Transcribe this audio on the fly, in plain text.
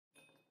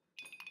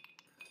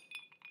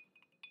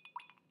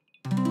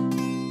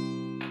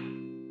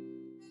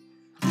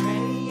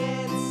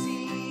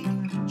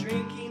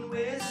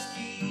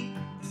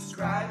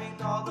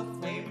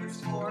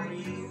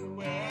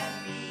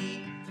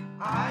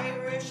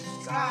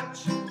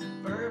Scotch,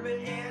 bourbon,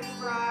 and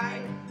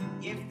rye.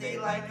 If they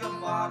like a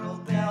bottle,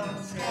 they'll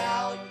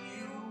tell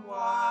you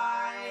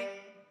why.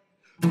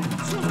 A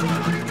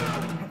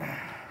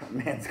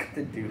man's got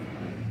to do.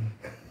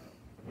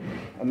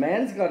 A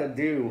man's got to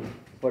do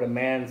what a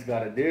man's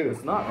got to do.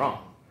 It's not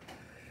wrong.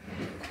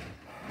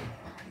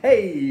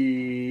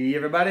 Hey,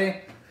 everybody.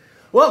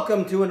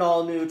 Welcome to an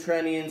all-new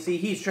Trenny and C.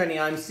 He's Trenny,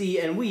 I'm C,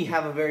 and we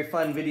have a very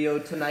fun video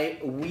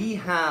tonight. We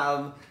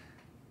have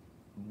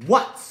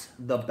what's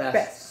the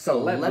best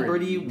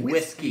celebrity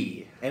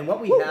whiskey? And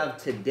what we have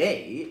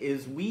today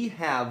is we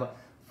have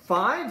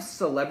 5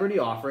 celebrity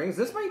offerings.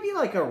 This might be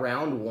like a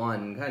round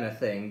 1 kind of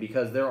thing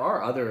because there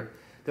are other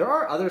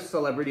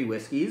celebrity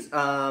whiskeys.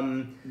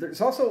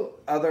 There's also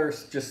other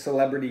just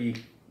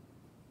celebrity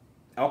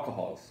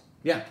alcohols.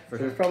 Yeah, for So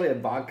sure. there's probably a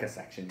vodka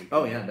section.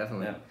 Oh yeah,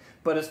 definitely. Yeah.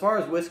 But as far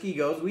as whiskey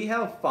goes, we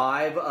have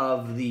 5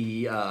 of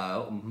the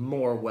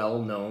more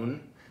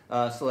well-known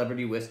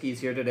celebrity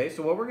whiskeys here today.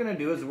 So what we're going to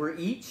do is we're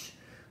each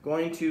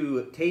going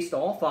to taste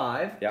all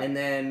 5 Yep. and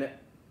then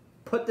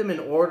put them in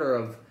order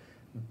of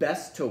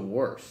best to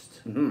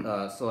worst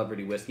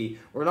celebrity whiskey.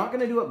 We're not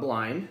going to do it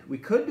blind. We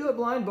could do it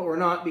blind, but we're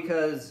not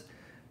because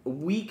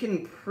we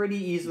can pretty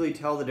easily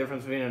tell the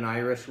difference between an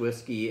Irish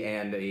whiskey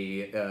and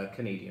a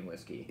Canadian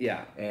whiskey.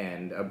 Yeah.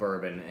 And a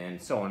bourbon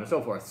and so on and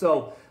so forth.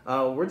 So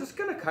we're just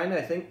going to kind of,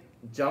 I think,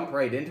 jump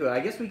right into it.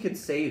 I guess we could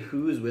say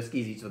whose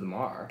whiskeys each of them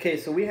are. Okay,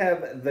 so we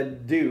have the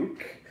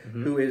Duke,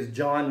 who is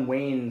John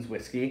Wayne's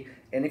whiskey.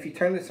 And if you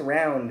turn this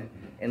around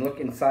and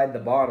look inside the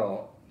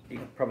bottle, you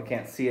probably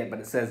can't see it, but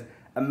it says,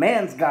 "A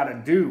man's gotta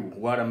do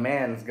what a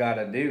man's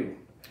gotta do."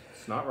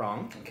 It's not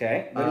wrong.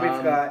 Okay, then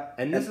we've got...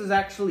 And this is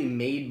actually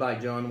made by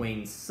John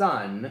Wayne's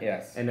son.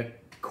 Yes. And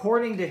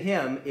according to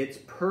him, it's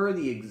per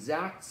the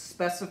exact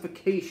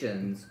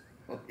specifications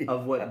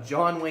of what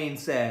John Wayne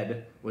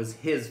said was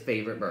his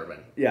favorite bourbon.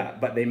 Yeah,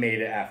 but they made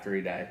it after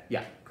he died.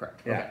 Yeah,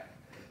 correct. Yeah. Okay.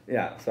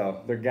 Yeah,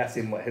 so they're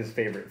guessing what his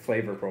favorite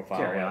flavor profile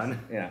Carry was. on.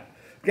 Yeah.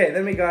 Okay,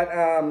 then we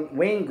got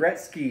Wayne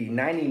Gretzky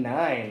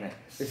 99.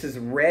 This is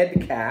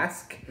red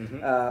cask,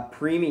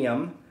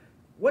 premium.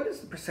 What is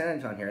the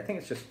percentage on here? I think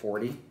it's just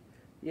 40.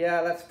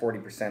 Yeah, that's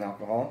 40%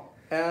 alcohol.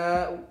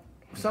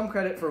 Some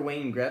credit for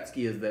Wayne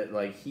Gretzky is that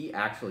like he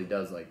actually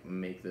does like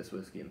make this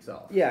whiskey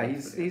himself. Yeah,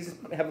 he's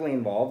heavily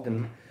involved,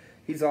 and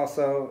he's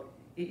also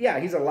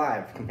he's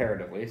alive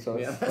comparatively. So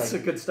it's that's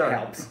like, a good start. It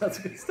helps. That's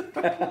a good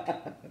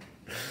start.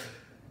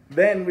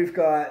 Then we've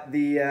got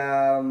the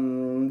I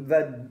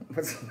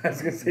was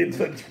gonna say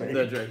the Drake.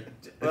 The Drake.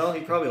 Well,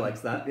 he probably likes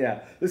that.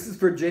 Yeah, this is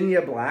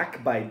Virginia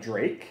Black by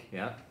Drake.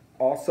 Yeah.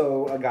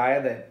 Also a guy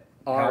that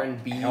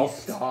R&B helped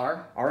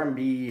star.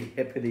 R&B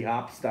hippity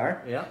hop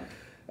star. Yeah.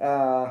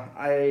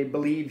 I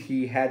believe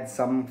he had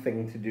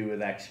something to do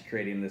with actually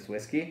creating this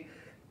whiskey,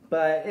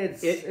 but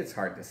it's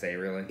hard to say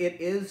really. It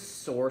is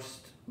sourced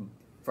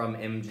from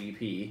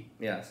MGP.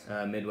 Yes.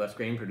 Midwest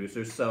Grain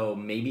Producers. So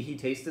maybe he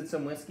tasted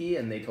some whiskey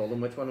and they told him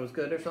which one was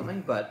good or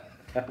something. But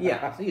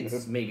yeah, so he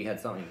maybe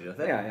had something to do with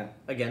it. Yeah.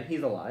 Again,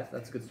 he's alive.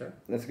 That's a good start.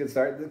 That's a good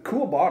start. The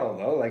cool bottle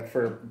though, like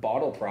for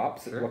bottle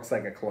props, Sure. It looks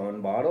like a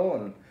clone bottle,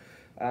 and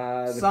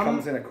it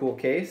comes in a cool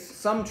case.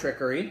 Some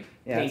trickery.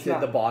 Yeah, it's Painted not-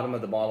 the bottom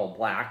of the bottle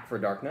black for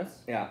darkness.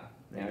 Yeah.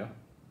 There you go.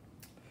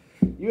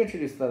 You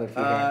introduced the other two.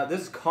 here.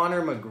 This is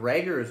Conor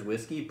McGregor's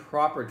whiskey,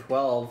 proper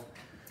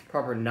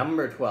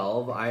number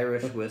 12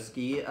 Irish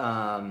whiskey.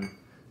 Conor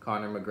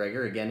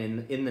McGregor,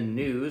 again, in the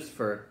news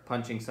for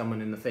punching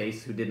someone in the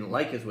face who didn't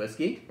like his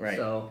whiskey. Right.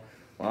 So,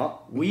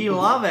 Well, we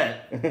love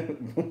it.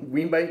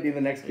 we might be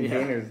the next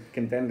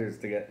contenders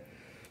to get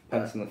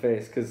punched in the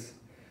face, because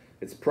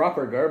it's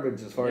proper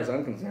garbage as far as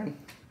I'm concerned.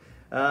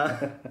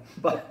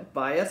 But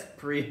bias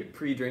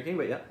pre-drinking,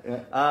 but yeah.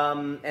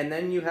 And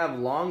then you have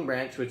Long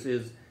Branch, which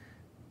is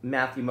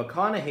Matthew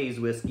McConaughey's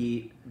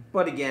whiskey,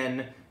 but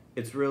again,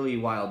 it's really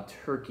Wild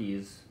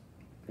Turkey's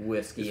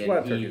whiskey. It's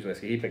Wild Turkey's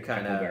whiskey. He picked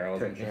kind a couple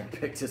barrels, I'm of sure.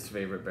 picked his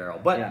favorite barrel.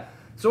 But Yeah.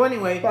 so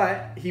anyway,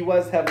 But he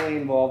was heavily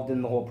involved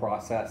in the whole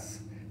process,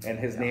 and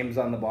his name's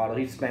on the bottle.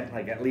 He spent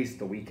like at least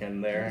a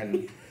weekend there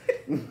and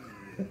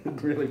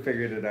really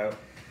figured it out.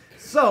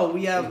 so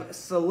we have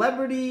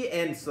celebrity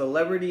and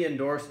celebrity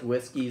endorsed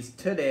whiskeys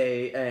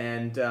today,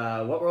 and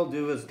what we'll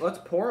do is let's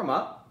pour them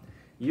up.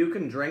 You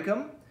can drink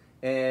them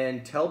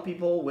and tell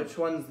people which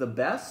one's the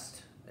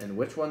best and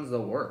which one's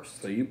the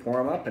worst. So you pour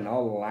them up, and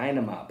I'll line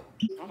them up.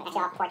 Actually,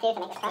 I'll pour 2 to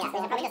make the crust. Yeah, they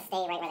should probably just stay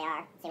right where they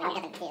are, so you don't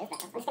get them confused.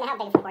 But I'm just gonna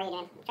have a big pour you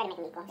in. Try to make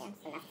them equal. Yeah,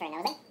 just enough for a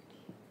nosing.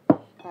 A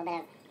little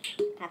bit of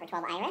proper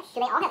 12 Irish. Do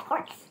they all have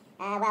corks?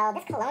 Well,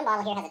 this cologne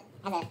bottle here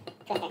has a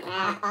twister.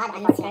 Odd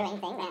unscrewing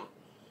thing. But,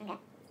 okay.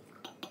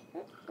 A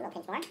little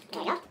pinch more.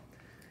 There you go.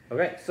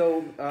 Okay, so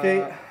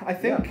Okay, I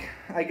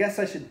guess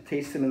I should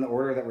taste them in the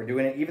order that we're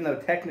doing it, even though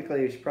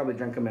technically you should probably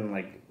drink them in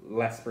like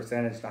less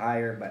percentage to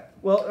higher, but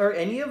well, are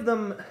any of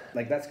them?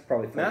 like that's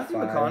probably 45. Matthew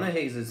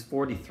McConaughey's is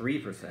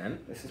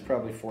 43%. This is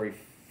probably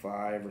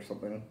 45 or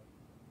something.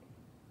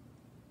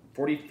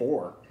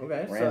 44.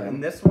 Okay, so Random.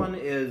 and this one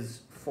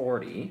is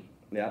 40.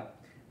 Yeah.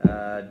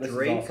 This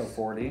Drake's is also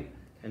 40.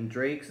 and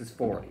Drake's is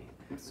 40.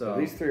 So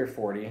these three are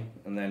 40,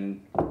 and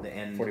then the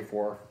end,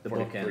 44, the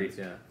 43. bookends,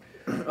 yeah.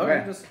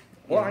 Okay. Just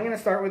Well, I'm gonna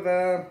start with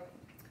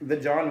the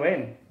John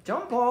Wayne.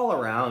 jump all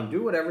around,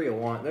 do whatever you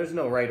want. There's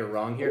no right or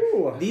wrong here.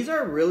 Ooh. These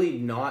are really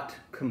not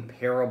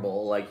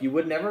comparable. Like, you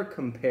would never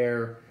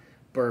compare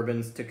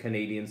bourbons to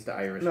Canadians to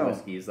Irish No.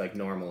 whiskeys like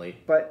normally.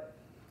 But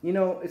you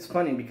know, it's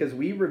funny because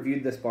we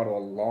reviewed this bottle a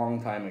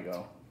long time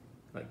ago,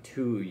 Like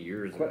 2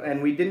 years ago.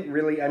 and we didn't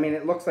really. I mean,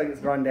 it looks like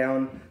it's gone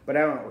down, but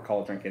I don't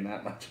recall drinking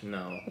that much.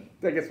 No.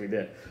 I guess we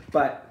did,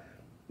 but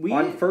We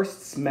on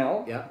first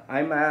smell, Yeah.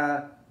 I'm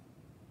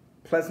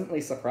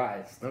pleasantly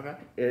surprised. Okay.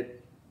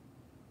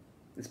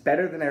 It's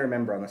better than I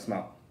remember on the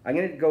smell. I'm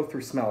gonna go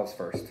through smells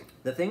first.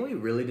 The thing we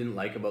really didn't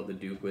like about the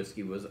Duke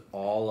whiskey was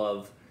all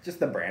of Just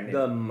the branding.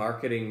 the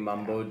marketing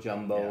mumbo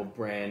jumbo Yeah.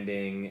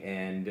 branding,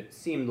 and it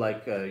seemed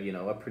like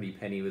a pretty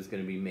penny was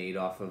going to be made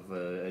off of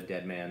a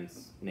dead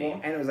man's name.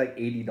 Well, and it was like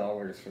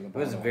 $80 for the It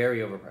bottle. was very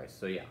overpriced.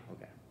 So yeah,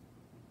 okay.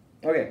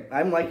 Okay,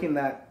 I'm liking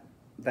that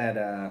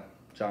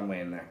John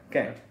Wayne there.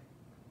 Okay.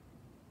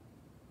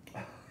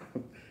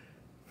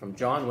 From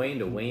John Wayne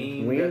to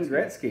Wayne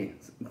Gretzky.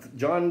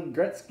 John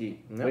Gretzky.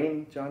 Yep.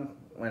 Wayne, John,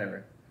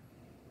 whatever.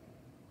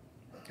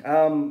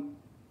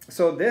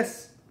 So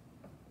this,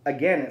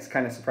 again, it's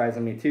kind of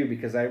surprising me too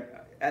because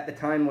at the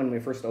time when we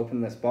first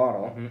opened this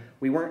bottle, Mhm.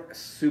 we weren't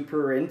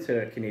super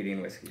into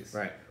Canadian whiskeys.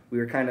 Right. We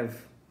were kind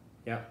of,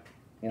 Yeah.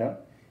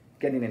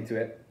 getting into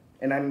it.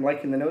 And I'm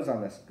liking the nose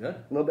on this. Good.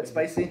 A little bit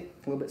spicy,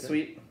 a little bit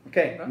sweet.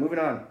 Okay, Okay. moving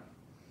on.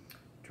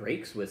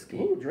 Drake's whiskey.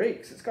 Ooh,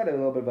 Drake's. It's got a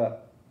little bit of a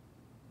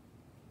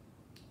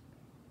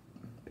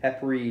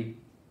peppery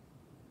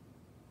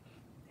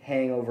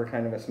hangover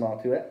kind of a smell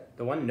to it.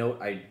 The one note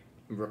I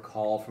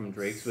recall from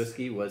Drake's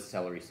whiskey was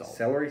celery salt.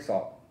 Celery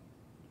salt.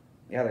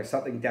 Yeah, there's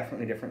something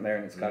definitely different there,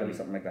 and it's got to be Mm.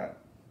 something like that.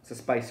 It's a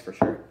spice for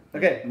sure.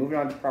 Okay, moving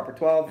on to proper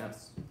 12.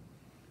 Yes.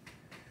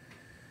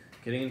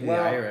 Getting into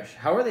Well- the Irish.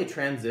 How are they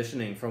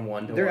transitioning from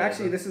one to They're one?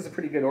 actually, this is a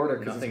pretty good order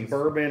because Nothing's- it's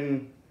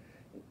bourbon,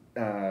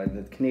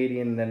 the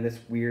Canadian, then this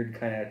weird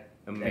kind of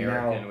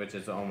American, which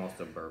is almost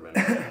a bourbon.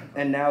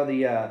 and now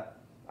the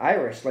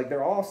Irish. Like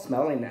they're all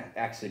smelling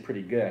actually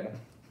pretty good.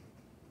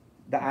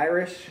 The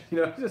Irish, You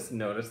know, I just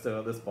noticed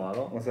about this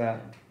bottle. what's that?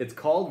 It's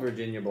called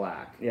Virginia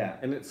Black. Yeah.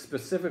 And it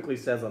specifically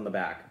says on the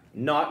back,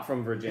 not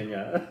from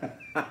Virginia.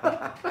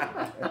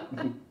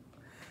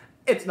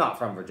 It's not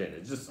from Virginia,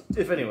 just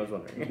if anyone's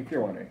wondering. If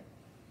you're wondering.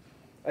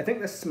 I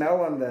think the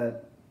smell on the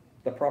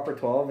proper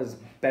 12 is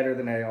better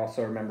than I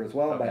also remember as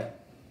well, Okay. but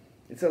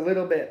it's a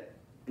little bit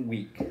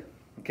weak.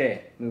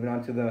 Okay, moving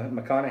on to the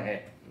McConaughey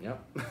Yep.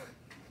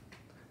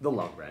 The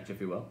Long Branch,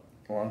 if you will.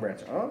 Long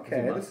Branch. Okay,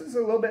 If you this is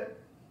a little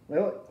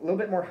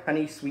bit more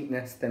honey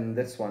sweetness than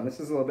this one. This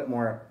is a little bit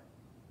more.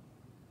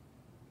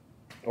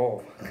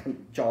 Oh,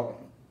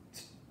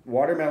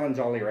 watermelon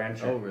Jolly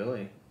Rancher. Oh,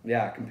 really?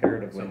 Yeah,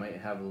 comparatively. So it might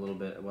have a little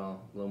bit, a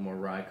little more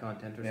rye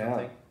content or Yeah.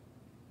 something.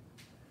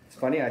 It's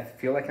funny. I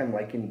feel like I'm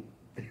liking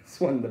this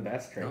one the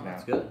best right Oh, now.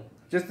 that's good.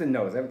 Just the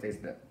nose. I haven't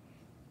tasted it.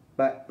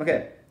 But,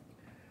 okay.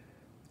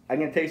 I'm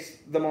going to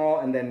taste them all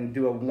and then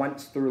do a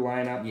once through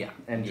lineup Yeah,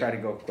 and yeah. try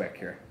to go quick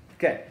here.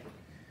 Okay.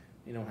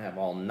 You don't have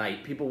all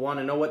night. People want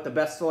to know what the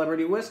best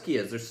celebrity whiskey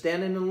is. They're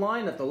standing in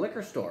line at the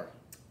liquor store.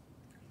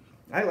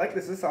 I like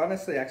this. This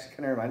honestly actually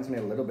kind of reminds me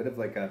a little bit of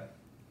like a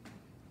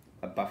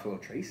Buffalo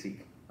Tracy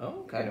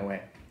Oh, okay. in a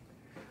way.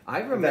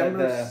 I remember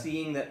the-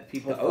 seeing that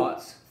people the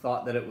oats.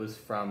 thought that it was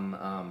from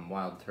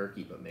Wild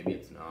Turkey, but maybe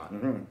it's not.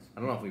 Mhm. I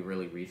don't know if we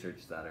really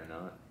researched that or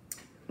not.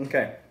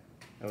 Okay.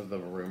 That was the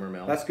rumor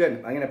mill. That's good.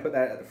 I'm going to put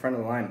that at the front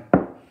of the line. I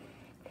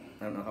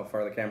don't know how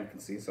far the camera can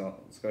see, so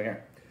let's go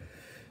here.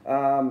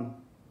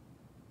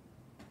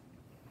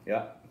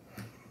 Yeah.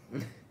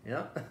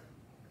 Yeah.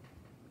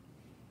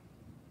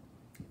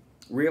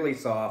 Really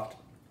soft.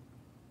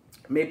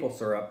 Maple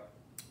syrup.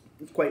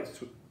 It's quite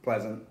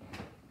pleasant.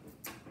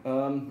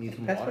 Need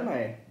some pass water? me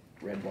my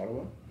red water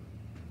one.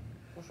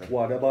 Oh, sure.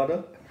 Water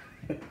bottle.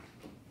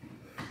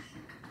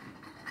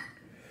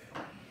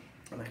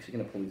 I'm actually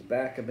going to pull these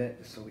back a bit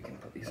just so we can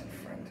put these in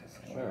front.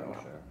 Sure.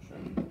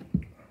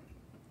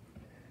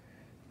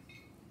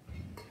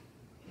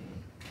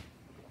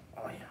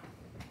 Oh, yeah.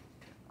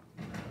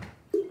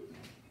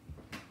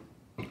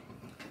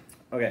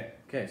 Okay,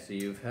 Okay, so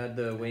you've had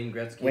the Wayne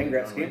Gretzky. Wayne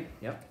and John Gretzky. Wayne.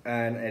 Yep.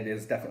 and it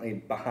is definitely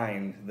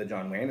behind the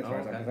John Wayne as Oh, far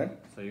as I'm okay. concerned.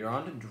 So you're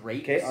on to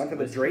Drake's. Okay, on to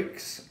the whiskey.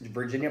 Drake's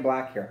Virginia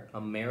Black here.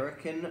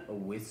 American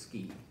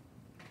whiskey.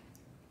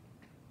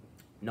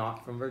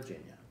 Not from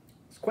Virginia.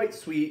 It's quite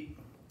sweet,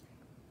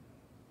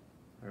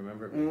 I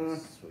remember it being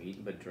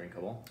sweet but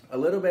drinkable. a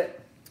little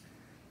bit,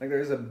 like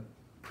there's a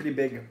pretty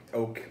big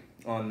oak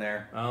on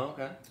there. Oh,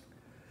 okay.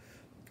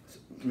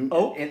 In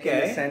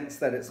Okay. the sense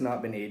that it's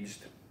not been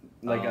aged,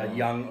 like a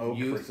young oak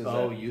versus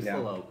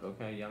youthful yeah. oak.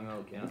 Okay, young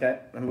oak, yeah. Okay,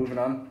 I'm moving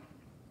on.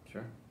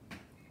 Sure.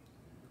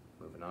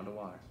 Moving on to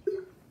water.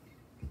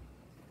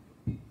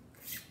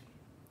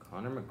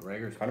 Conor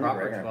McGregor's Conor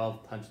proper McGregor.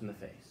 12 punch in the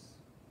face.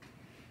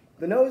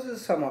 The nose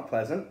is somewhat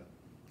pleasant.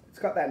 It's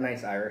got that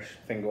nice Irish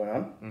thing going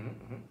on.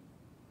 Mm-hmm.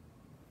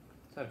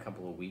 It's had a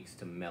couple of weeks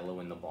to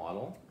mellow in the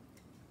bottle.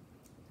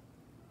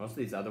 Most of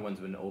these other ones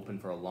have been open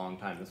for a long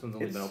time. This one's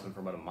only been open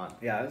for about a month.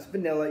 Yeah, it's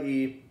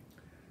vanilla-y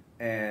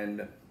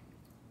and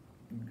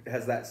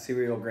has that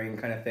cereal grain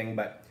kind of thing,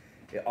 but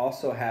it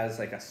also has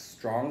like a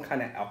strong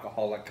kind of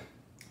alcoholic,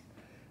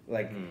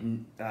 like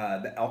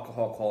the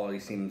alcohol quality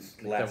seems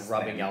less. The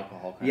rubbing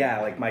alcohol.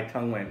 Yeah, like my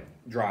tongue went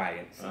dry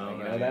and something.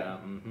 You know that? Yeah.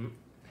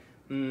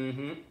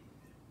 Mm-hmm.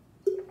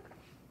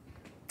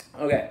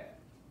 Okay.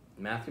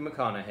 Matthew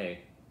McConaughey.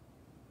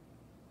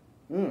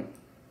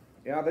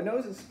 Yeah, the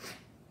nose is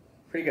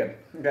pretty good.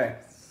 Okay.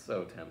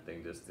 So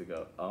tempting just to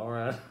go, all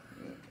right.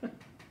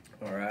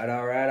 All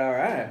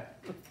right.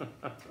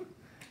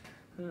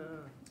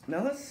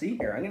 Now let's see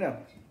here. I'm gonna.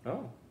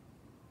 Oh.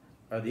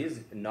 Are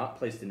these not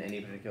placed in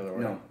any particular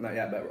order? No, not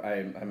yet, but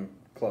I'm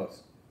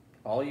close.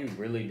 All you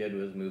really did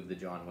was move the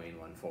John Wayne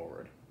one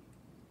forward.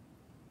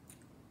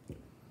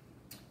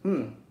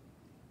 You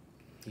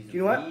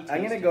know what?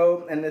 I'm gonna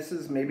go, and this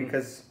is maybe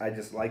because I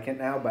just like it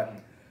now, but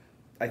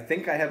I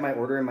think I have my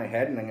order in my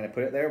head, and I'm gonna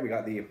put it there. We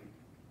got the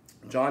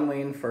John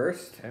Wayne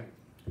first. Okay.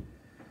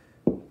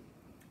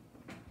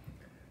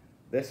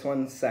 This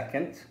one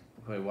second.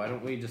 Okay, why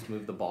don't we just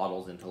move the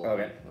bottles into line?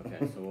 Okay.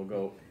 Okay, so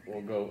we'll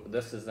go,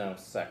 this is now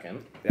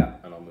second. Yeah.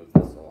 And I'll move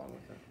this along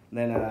with it.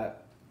 Then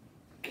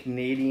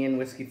Canadian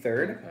whiskey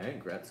third.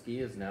 Okay, Gretzky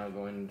is now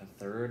going to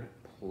third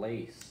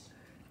place.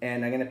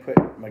 And I'm gonna put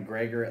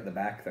McGregor at the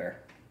back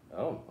there.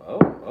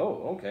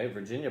 Okay.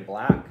 Virginia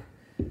Black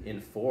in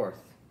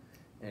fourth.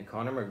 And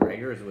Conor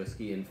McGregor's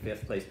whiskey in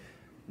fifth place.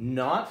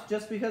 Not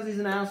just because he's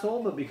an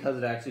asshole, but because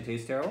it actually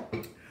tastes terrible.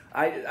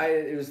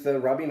 It was the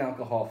rubbing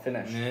alcohol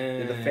finish.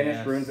 The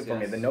finish ruins it for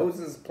me. The nose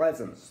is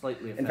pleasant.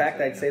 Slightly offensive. In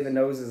fact, I'd say the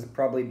nose is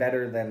probably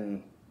better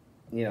than,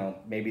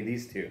 maybe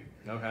these two.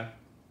 Okay.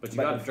 But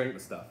you gotta drink the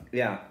stuff.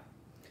 Yeah.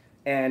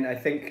 And I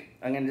think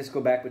I'm going to just go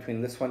back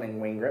between this one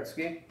and Wayne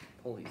Gretzky.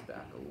 Pull these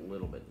back a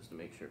little bit just to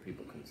make sure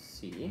people can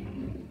see.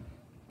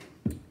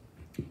 There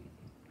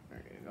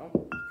you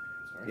go.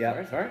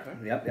 Sorry.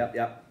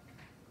 Yep.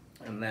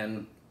 And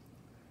then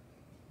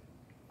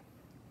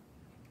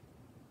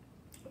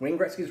Wayne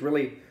Gretzky's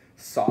really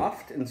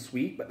soft and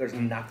sweet, but there's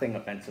nothing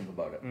offensive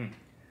about it.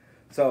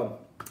 So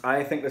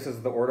I think this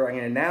is the order. I'm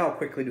going to now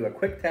quickly do a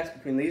quick test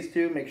between these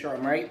two, make sure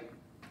I'm right.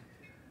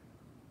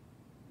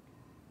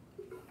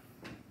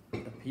 The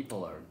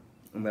people are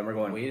And then we're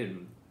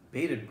going.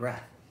 bated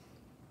breath.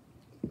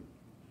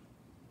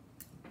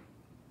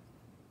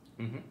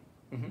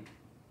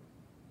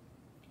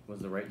 Was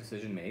the right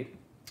decision made?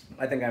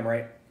 I think I'm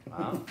right.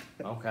 Wow.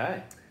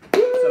 Okay.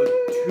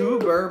 So 2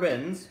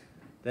 bourbons,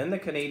 then the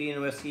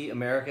Canadian whiskey,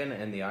 American,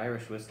 and the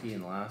Irish whiskey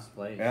in last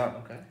place. Yeah.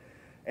 Okay.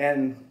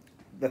 And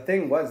the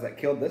thing was that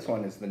killed this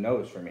one is the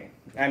nose for me.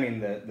 I mean,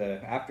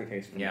 the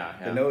aftertaste for me. Yeah.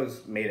 The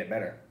nose made it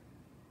better.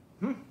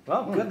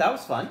 Well, good. That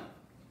was fun.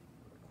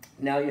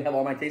 Now you have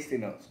all my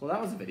tasting notes. Well, that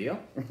was a video.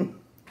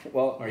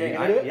 Well, Are okay, you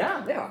can I do it?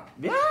 Yeah. Yeah.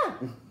 Yeah.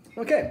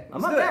 Okay. I'm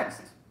let's up do it.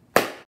 next.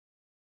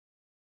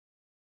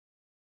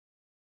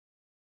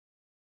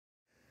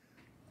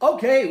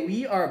 Okay,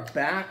 we are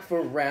back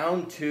for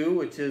round 2,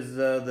 which is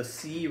the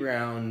C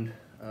round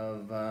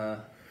of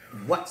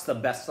what's the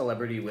best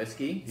celebrity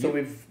whiskey. So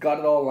we've got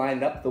it all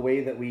lined up the way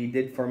that we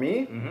did for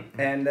me,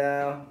 and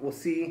we'll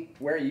see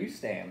where you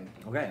stand.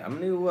 Okay, I'm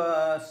going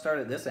to start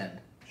at this end.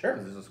 Sure.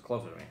 Because this is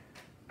closer to me.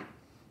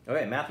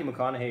 Okay, Matthew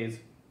McConaughey's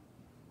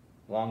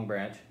Long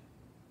Branch.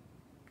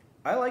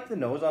 I like the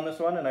nose on this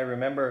one, and I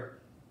remember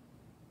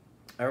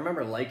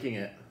liking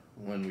it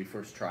when we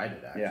first tried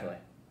it, actually. Yeah.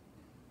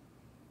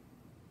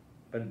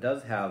 But it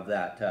does have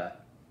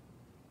that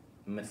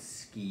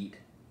mesquite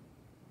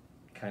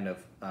kind of,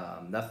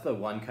 that's the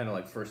one kind of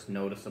like first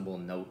noticeable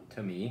note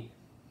to me,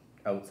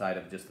 outside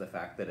of just the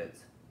fact that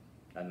it's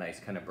a nice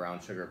kind of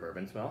brown sugar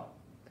bourbon smell.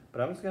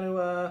 But I'm just going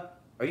to,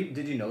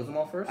 did you nose them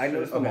all first? I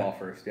nosed them all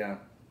first, yeah.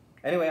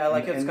 Anyway, I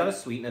like it. It's And got a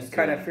sweetness to it.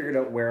 Kind of figured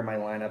out where my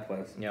lineup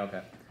was. Yeah,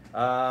 okay.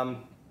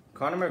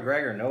 Conor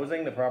McGregor,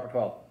 nosing the proper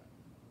 12.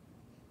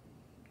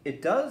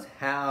 It does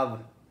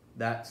have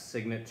that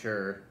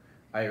signature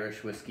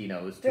Irish whiskey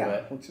nose to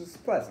it. Which is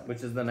pleasant.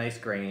 Which is the nice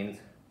grains.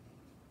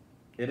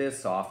 It is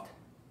soft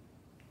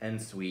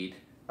and sweet.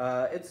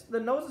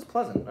 The nose is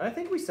pleasant. I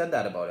think we said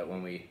that about it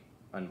when we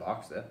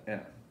unboxed it.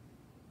 Yeah.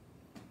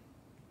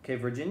 Okay,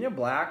 Virginia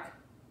Black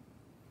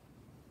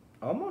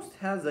almost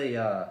has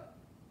a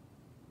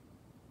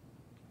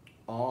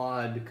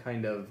odd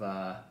kind of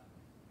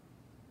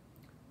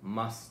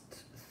must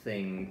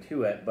thing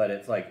to it, but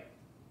it's like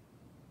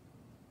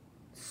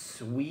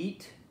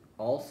sweet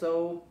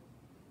also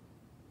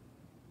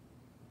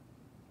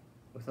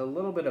with a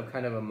little bit of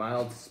kind of a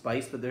mild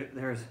spice, but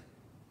there's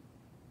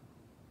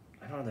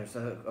I don't know, there's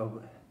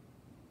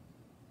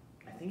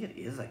I think it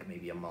is like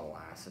maybe a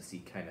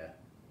molassesy kind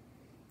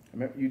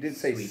of. You did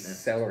say Sweetness.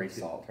 celery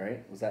salt,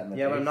 right? Was that in the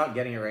Yeah, but I'm taste? not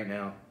getting it right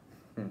now.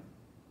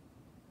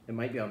 It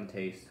might be on the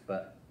taste,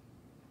 but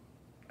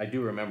I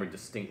do remember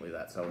distinctly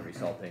that celery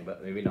salt thing,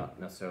 but maybe not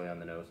necessarily on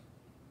the nose.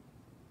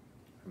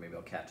 Or maybe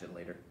I'll catch it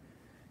later.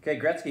 Okay,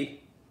 Gretzky.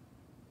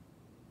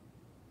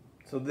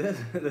 So this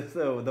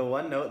the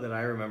one note that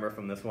I remember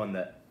from this one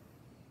that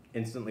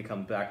instantly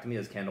comes back to me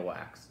is Candle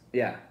Wax.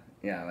 Yeah,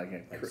 like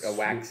a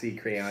waxy,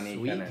 crayony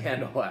Sweet kind of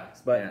Candle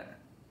Wax, but yeah.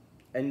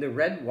 and the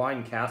red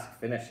wine cask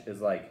finish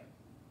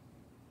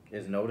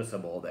is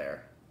noticeable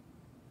there.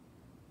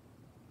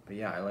 But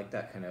yeah, I like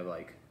that kind of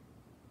like.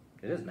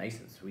 It is nice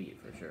and sweet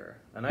for sure,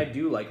 and I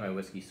do like my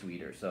whiskey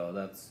sweeter.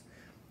 So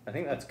I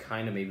think that's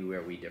kind of maybe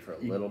where we differ a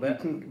little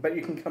bit. But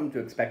you can come to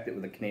expect it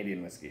with a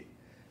Canadian whiskey.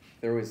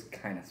 They're always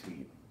kind of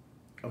sweet.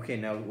 Okay,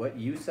 now what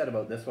you said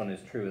about this one is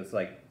true. It's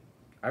like,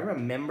 I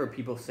remember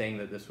people saying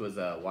that this was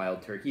a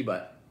wild turkey,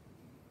 but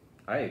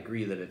I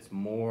agree that it's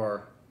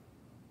more.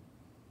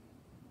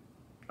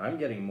 I'm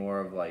getting more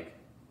of like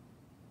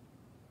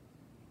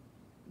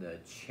the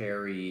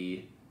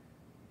cherry,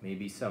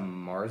 maybe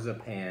some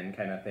marzipan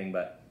kind of thing,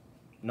 but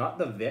not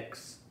the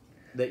Vicks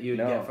that you'd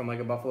get from like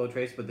a Buffalo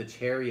Trace, but the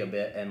cherry a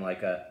bit and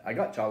like a. I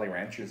got Jolly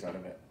Ranchers out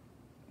of it.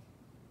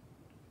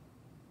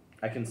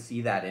 I can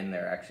see that in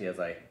there actually as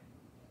I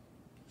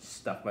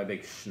stuff my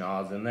big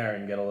schnoz in there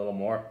and get a little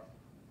more.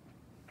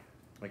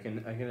 I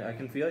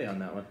can feel you on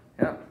that one.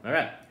 Yeah. All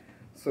right.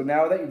 So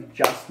now that you've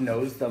just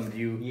nosed them, do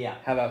you Yeah.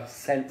 have a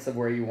sense of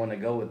where you want to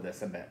go with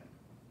this a bit?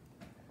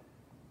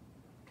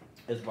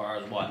 As far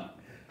as what?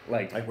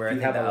 Like where I you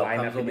think have a the outcomes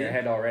lineup will in your be?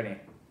 head already?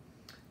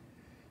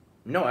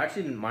 No, I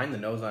actually didn't mind the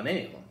nose on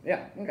any of them.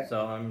 Yeah, okay.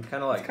 So I'm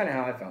kind of like, That's kind of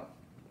how I felt.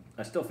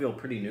 I still feel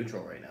pretty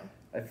neutral right now.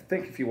 I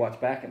think if you watch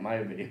back at my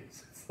videos,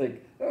 it's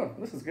like, oh,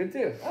 this is good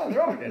too. Oh,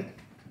 they're all good.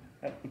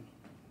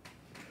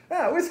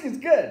 Whiskey's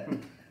good.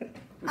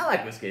 I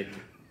like whiskey.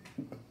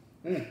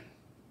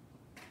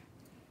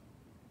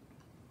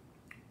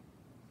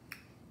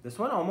 This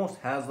one almost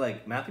has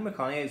like, Matthew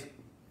McConaughey's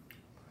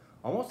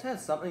almost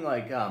has something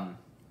like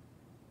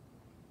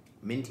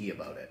minty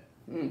about it.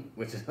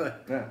 Which is like,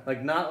 Yeah.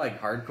 like not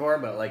like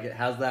hardcore, but like it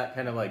has that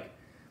kind of like,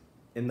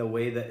 in the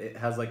way that it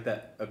has like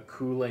that, a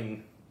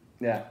cooling,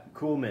 Yeah.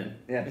 cool mint,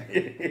 Yeah.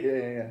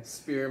 yeah.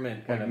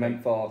 spearmint kind Like of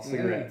menthol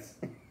cigarettes.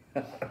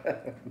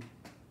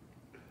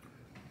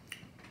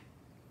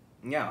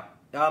 Yeah.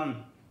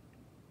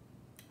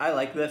 I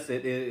like this.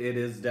 It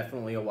is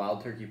definitely a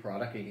wild turkey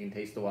product. You can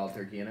taste the wild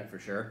turkey in it for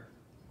sure.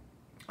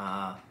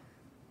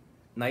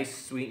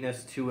 Nice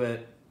sweetness to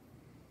it.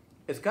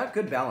 It's got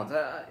good balance.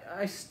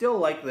 I still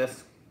like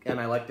this, and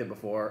I liked it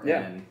before.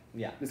 Yeah. And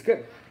yeah. It's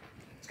good.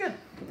 It's good.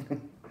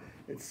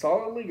 It's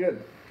solidly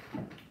good.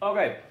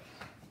 Okay.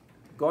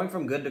 Going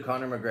from good to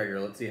Conor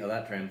McGregor. Let's see how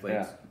that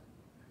translates.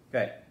 Yeah.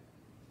 Okay.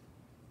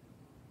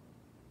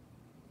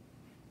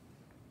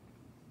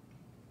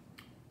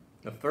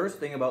 The first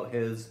thing about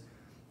his,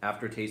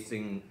 after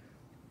tasting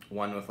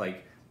one with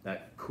like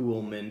that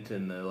cool mint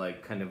and the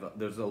like kind of,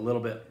 there's a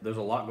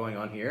lot going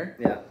on here.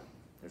 Yeah.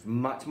 There's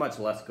much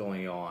less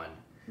going on.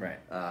 Right.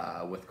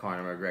 With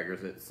Conor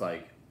McGregor's. It's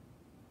like,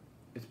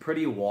 it's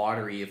pretty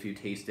watery if you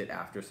taste it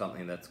after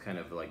something that's kind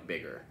of like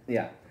bigger.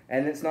 Yeah.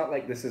 And it's not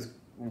like this is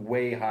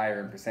way higher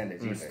in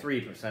percentage It's either.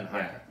 3%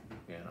 higher.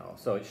 You know,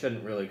 so it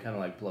shouldn't really kind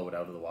of like blow it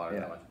out of the water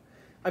Yeah. that much.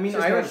 I mean, It's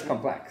just Irish not as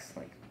complex.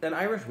 Like, an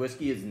Irish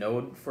whiskey is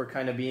known for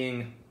kind of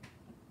being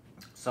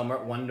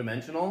somewhat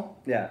one-dimensional,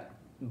 yeah.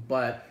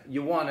 but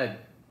you want to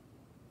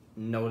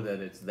know that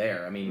it's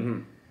there. I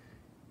mean,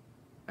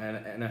 I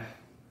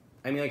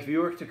mean, like if you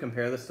were to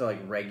compare this to like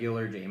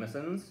regular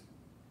Jamesons,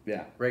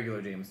 Yeah.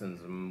 regular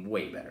Jameson's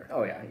way better.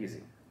 Oh yeah,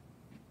 easy.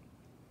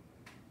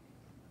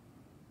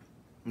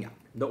 Yeah,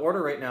 the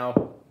order right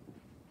now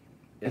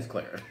is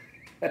clear.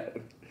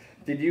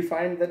 Did you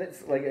find that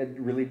it's like a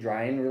really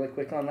drying really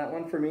quick on that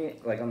one for me?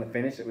 Like on the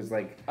finish, it was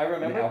like I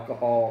remember- an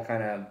alcohol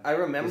kind of. I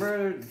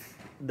remember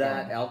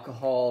that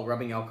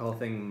rubbing alcohol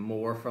thing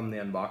more from the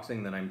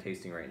unboxing than I'm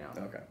tasting right now.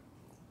 Okay.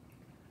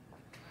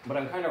 But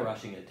I'm kind of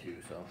rushing it too,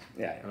 so.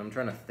 Yeah. And I'm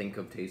trying to think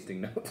of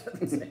tasting notes at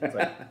the same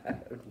time.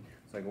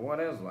 It's like, what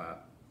is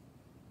that?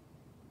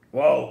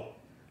 Whoa!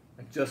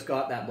 I just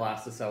got that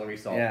blast of celery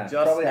salt. Yeah.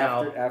 Just probably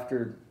now.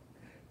 after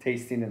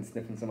tasting and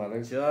sniffing some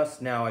others.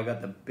 Just now I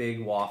got the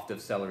big waft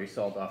of celery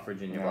salt off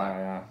Virginia Black.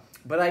 Yeah.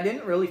 But I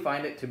didn't really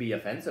find it to be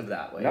offensive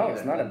that way. No,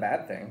 it's not a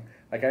bad thing.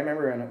 Like I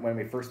remember when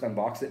we first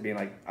unboxed it, being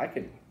like, I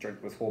could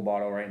drink this whole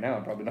bottle right now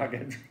and probably not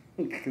get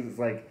drunk because it's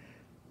like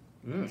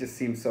it just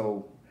seems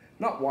so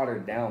not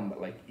watered down, but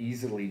like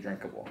easily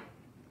drinkable.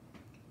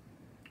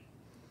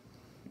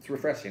 It's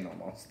refreshing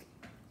almost.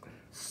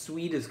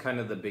 Sweet is kind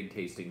of the big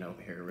tasting note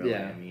here, really.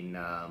 Yeah. I mean,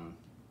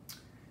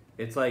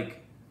 it's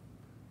like,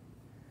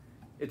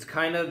 it's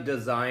kind of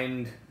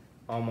designed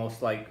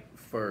almost like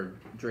for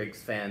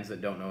Drake's fans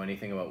that don't know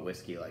anything about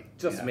whiskey, like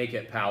just make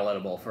it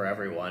palatable for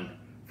everyone.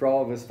 For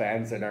all of his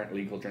fans that aren't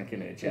legal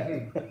drinking age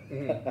yet.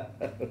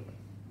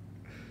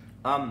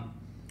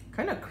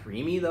 Kind of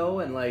creamy though,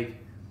 and like,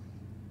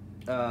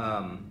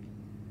 yeah,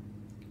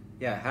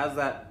 it has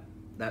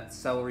that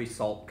celery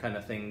salt kind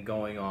of thing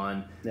going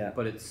on. Yeah.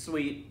 But it's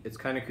sweet. It's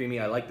kind of creamy.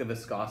 I like the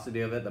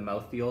viscosity of it. The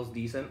mouth feels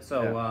decent.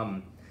 So, Yeah.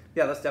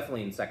 yeah, that's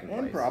definitely in second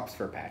And place. props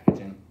for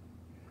packaging.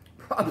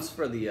 Props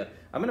for the.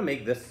 I'm gonna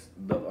make this.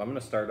 I'm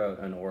gonna start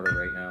an order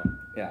right now.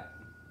 Yeah.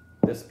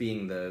 This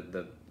being the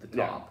top.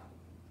 Yeah.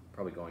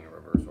 Probably going in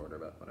reverse order,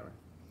 but whatever.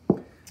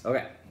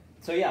 Okay.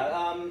 So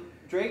yeah,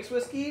 Drake's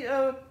whiskey,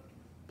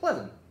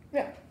 pleasant.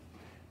 Yeah.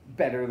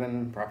 Better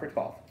than Proper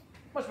 12.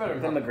 Much better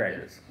Than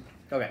McGregor's.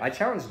 Okay. I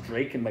challenged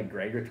Drake and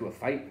McGregor to a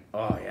fight.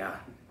 Oh yeah.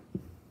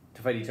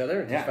 To fight each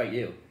other or Yeah. to fight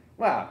you?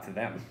 Well, to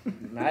them.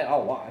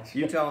 I'll watch.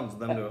 You challenged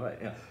them to a fight,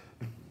 yeah.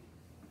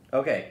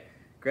 Okay.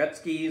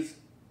 Gretzky's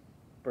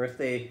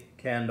birthday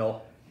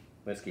candle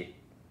whiskey.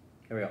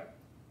 Here we go.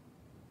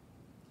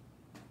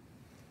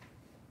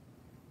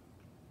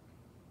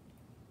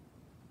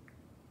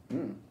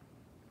 Mm.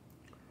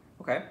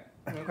 Okay.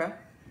 Okay.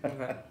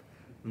 Okay.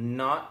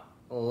 Not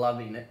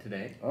loving it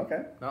today.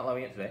 Okay. Not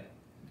loving it today.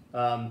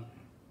 I'm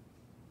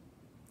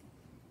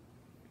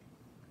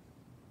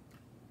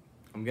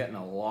getting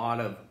a lot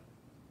of.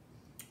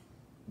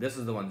 This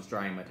is the one that's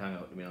drying my tongue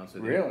out, to be honest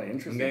with you. Really?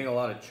 Interesting. I'm getting a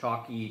lot of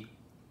chalky,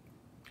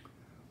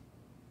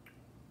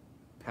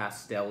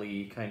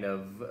 pastel-y, kind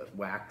of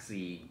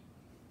waxy.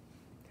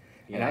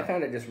 And I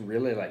found it just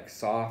really like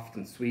soft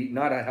and sweet.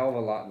 Not a hell of a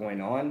lot going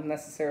on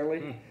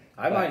necessarily.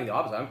 I'm finding the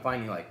opposite. I'm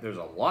finding like there's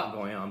a lot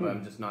going on, but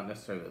I'm just not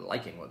necessarily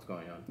liking what's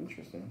going on.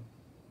 Interesting.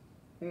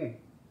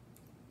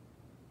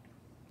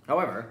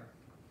 However,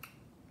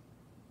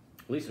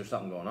 at least there's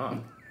something going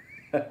on.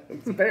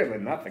 It's better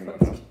than nothing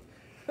though.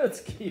 Let's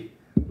keep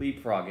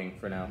leapfrogging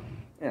for now.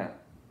 Yeah.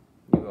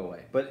 You go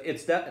away. But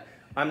it's that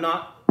I'm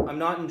not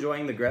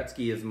enjoying the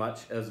Gretzky as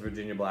much as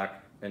Virginia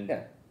Black, and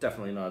Yeah.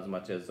 definitely not as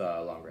much as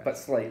Long Grass. But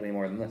slightly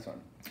more than this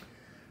one.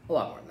 A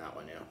lot more than that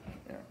one, yeah.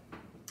 Yeah.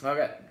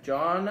 Okay,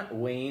 John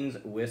Wayne's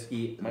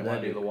whiskey. Might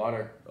want to do the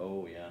water.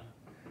 Oh yeah.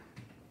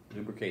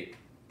 Lubricate.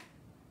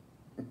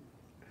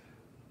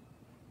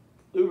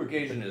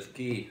 Lubrication is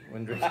key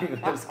when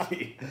drinking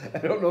whiskey. I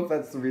don't know if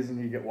that's the reason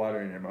you get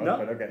water in your mouth, No,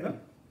 but okay. no.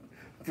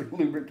 For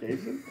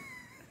lubrication.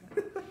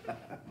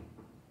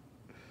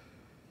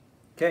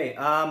 Okay,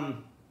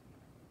 I'm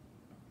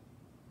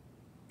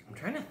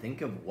trying to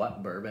think of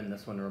what bourbon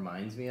this one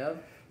reminds me of,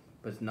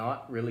 but it's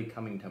not really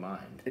coming to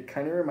mind. It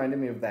kind of reminded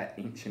me of that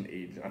Ancient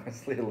Age,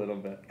 honestly, a little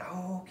bit.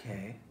 Oh,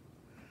 okay.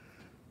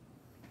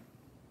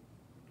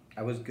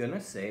 I was gonna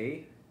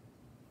say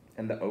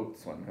And the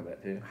oats one a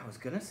bit too.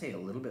 a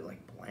little bit like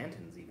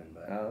Blanton's even,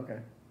 Oh, okay.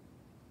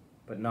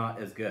 but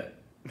not as good.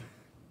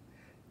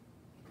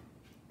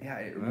 Yeah,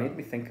 it made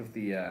me think of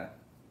the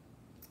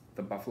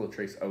Buffalo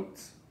Trace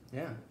oats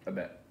Yeah, a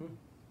bit.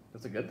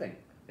 that's a good thing.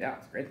 Yeah,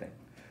 it's a great thing.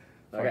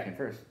 Okay. Okay.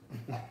 First.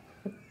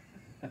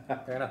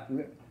 Fair enough.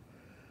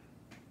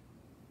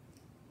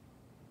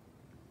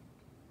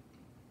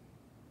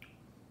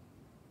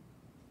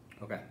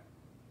 Okay.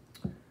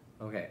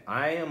 Okay,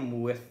 I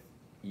am with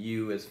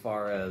you as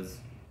far as.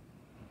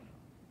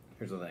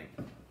 Here's the thing.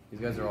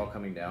 These guys are all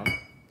coming down.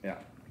 Yeah.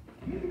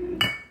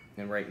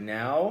 And right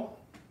now,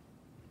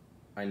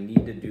 I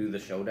need to do the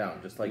showdown,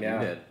 just like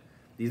Yeah. you did.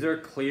 These are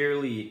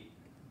clearly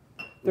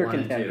They're 1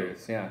 and 2.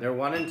 contenders, yeah. They're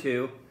 1 and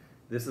 2.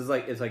 This is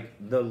like, it's like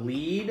the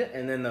lead,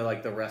 and then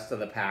the rest of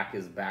the pack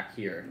is back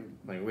here.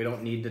 Like, we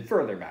don't need to.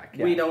 Further back.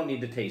 Yeah. We don't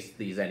need to taste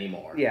these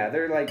anymore. Yeah,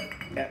 they're like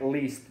at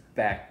least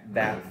back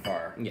that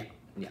far. Yeah,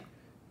 yeah.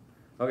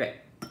 Okay,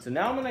 so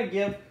now I'm gonna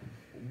give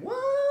one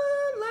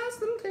last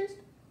little taste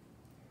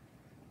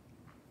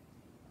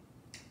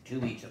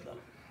to each of them.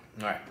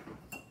 All right.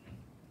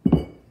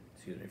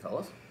 Excuse me,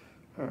 fellas.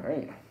 All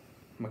right.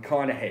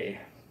 McConaughey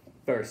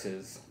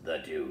versus The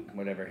Duke.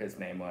 whatever his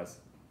name was.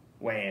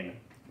 Wayne.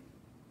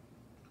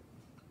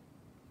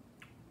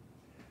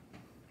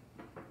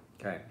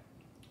 Okay.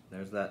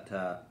 There's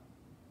that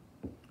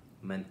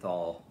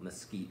menthol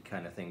mesquite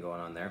kind of thing going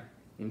on there.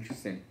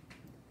 Interesting.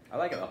 I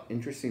like it though.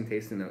 Interesting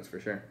tasting notes for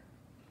sure.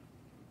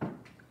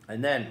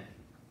 And then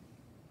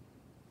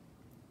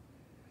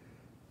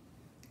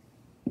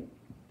I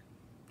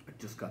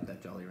just got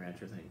that Jolly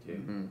Rancher thing too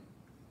Mm-hmm.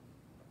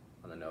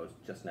 on the nose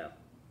just now.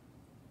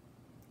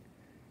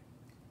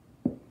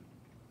 Maybe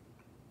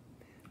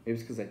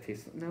it's because I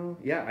tasted. No,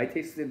 yeah, I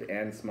tasted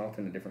and smelt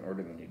in a different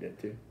order than you did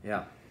too.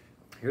 Yeah.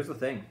 Here's the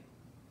thing.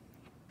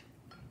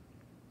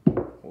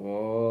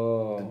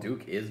 Whoa. The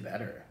Duke is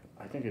better.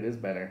 I think it is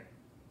better.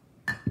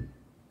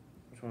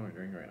 Which one am I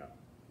drinking right now?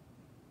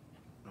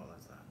 Oh,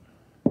 that's that.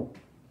 Yeah,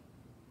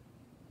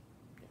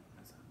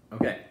 that's that.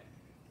 Okay.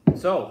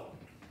 So,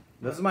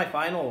 this is my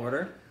final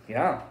order.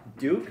 Yeah.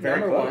 Duke, Very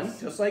number close. 1,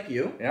 just like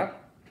you. Yeah.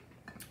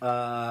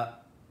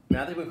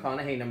 Matthew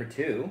McConaughey, number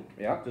 2.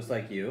 Yeah. Just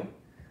like you.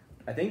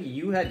 I think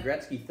you had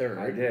Gretzky 3rd.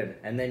 I did.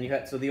 And then you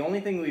had... So the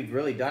only thing we've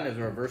really done is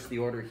reverse the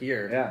order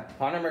here. Yeah.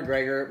 Conor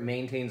McGregor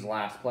maintains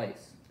last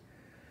place.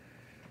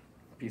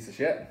 Piece of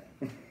shit.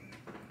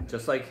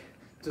 Just like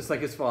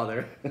his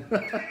father. What's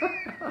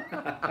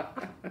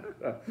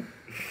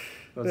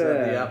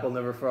that? The apple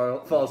never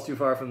falls too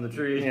far from the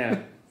tree.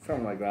 Yeah.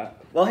 Something like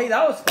that. Well, hey,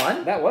 that was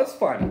fun. That was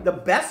fun. The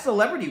best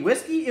celebrity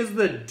whiskey is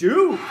the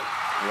Duke.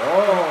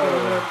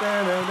 Whoa.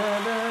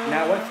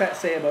 Now, what's that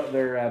say about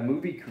their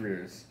movie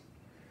careers?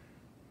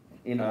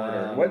 In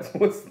order. What's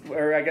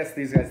or I guess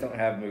these guys don't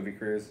have movie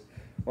careers.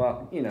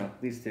 Well, you know,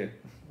 these two.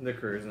 The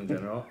careers in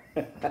general.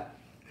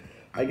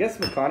 I guess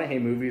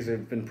McConaughey movies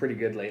have been pretty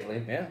good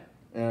lately. Yeah.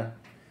 Yeah.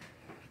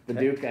 The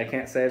Duke, I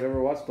can't say I've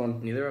ever watched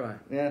one. Neither have I.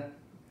 Yeah.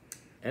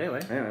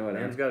 Anyway, whatever.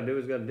 man's got to do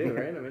what he's got to do,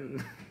 right? I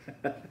mean,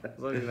 as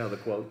long as you know the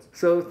quotes.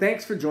 So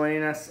thanks for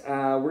joining us.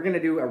 We're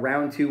gonna do a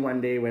round 2 one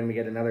day when we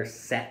get another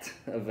set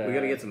of. We got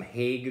to get some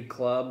Hague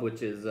Club,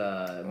 which is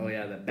the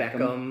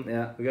Beckham.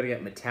 Yeah. We got to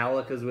get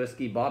Metallica's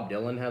whiskey. Bob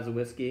Dylan has a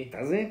whiskey.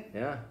 Does he?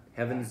 Yeah,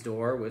 Heaven's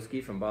Door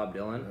whiskey from Bob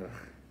Dylan.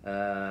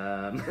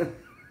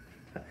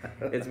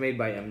 It's made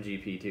by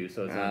MGP too,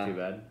 so it's not too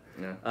bad.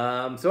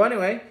 Yeah. So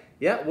anyway,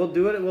 yeah, we'll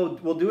do it.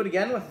 We'll do it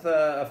again with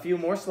a few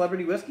more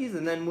celebrity whiskeys,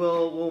 and then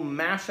we'll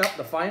mash up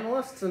the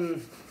finalists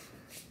and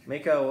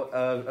make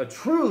a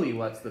truly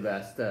what's the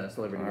best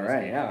celebrity whiskey. All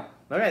right. Yeah.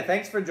 All right.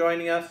 Thanks for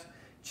joining us.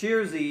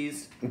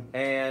 Cheersies,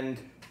 and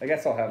I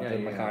guess I'll have Yeah, the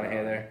you McConaughey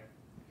know. there.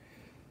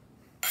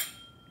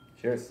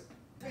 Cheers.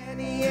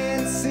 Penny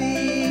and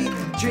C,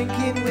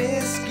 drinking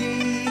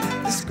whiskey,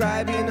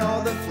 describing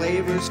all the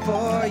flavors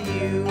for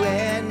you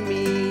and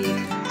me.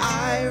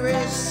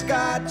 Irish,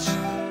 Scotch,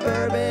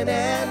 bourbon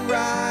and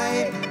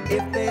rye.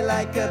 If they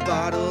like a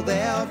bottle,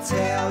 they'll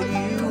tell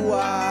you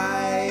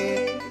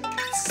why.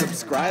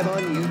 Subscribe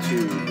on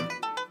YouTube.